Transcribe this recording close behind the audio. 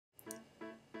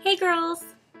Hey girls!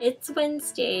 It's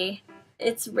Wednesday.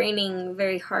 It's raining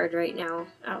very hard right now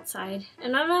outside,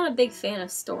 and I'm not a big fan of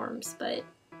storms, but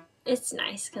it's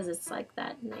nice because it's like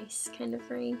that nice kind of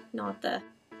rain, not the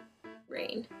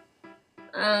rain.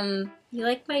 You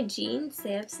like my jeans?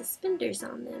 They have suspenders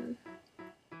on them.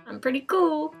 I'm pretty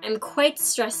cool. I'm quite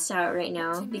stressed out right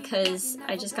now because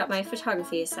I just got my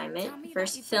photography assignment,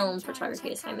 first film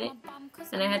photography assignment,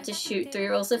 and I had to shoot 3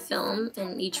 rolls of film,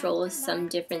 and each roll is some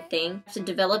different thing. I have to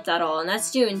develop that all, and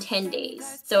that's due in 10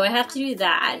 days. So I have to do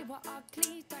that,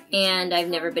 and I've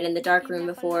never been in the darkroom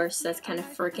before, so that's kind of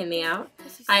freaking me out.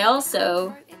 I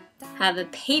also have a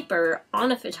paper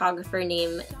on a photographer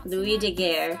named Louis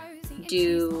Daguerre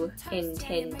due in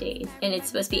 10 days, and it's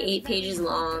supposed to be 8 pages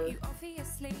long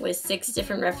with 6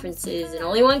 different references, and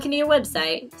only one can be a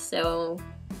website, so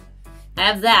I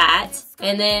have that.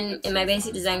 And then in my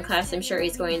basic design class, I'm sure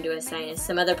he's going to assign us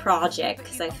some other project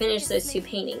because I finished those 2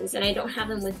 paintings, and I don't have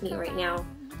them with me right now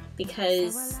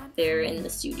because they're in the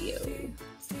studio.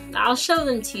 I'll show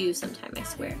them to you sometime, I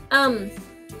swear.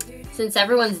 Since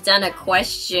everyone's done a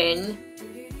question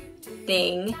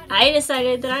thing, I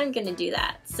decided that I'm gonna do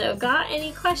that. So got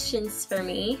any questions for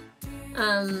me?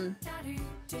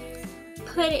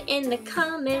 Put it in the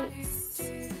comments,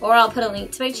 or I'll put a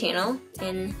link to my channel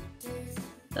in,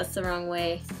 that's the wrong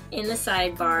way, in the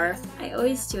sidebar. I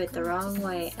always do it the wrong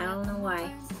way, I don't know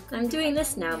why. I'm doing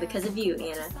this now because of you,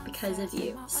 Anna, because of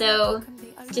you. So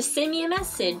just send me a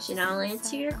message and I'll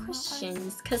answer your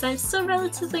questions, because I'm still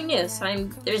relatively new, so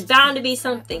there's bound to be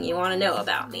something you want to know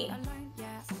about me.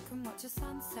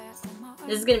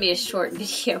 This is going to be a short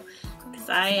video because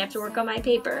I have to work on my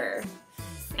paper.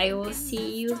 I will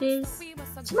see you Liz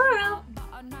tomorrow.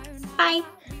 Bye.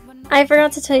 I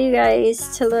forgot to tell you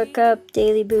guys to look up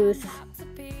Daily Booth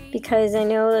because I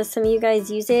know that some of you guys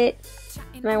use it,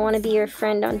 and I want to be your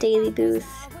friend on Daily Booth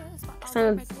because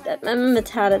I'm a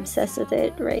tad obsessed with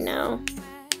it right now.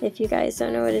 If you guys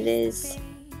don't know what it is,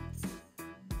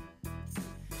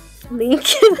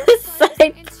 link in the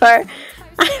sidebar.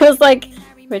 I was like,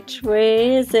 which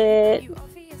way is it?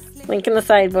 Link in the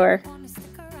sidebar.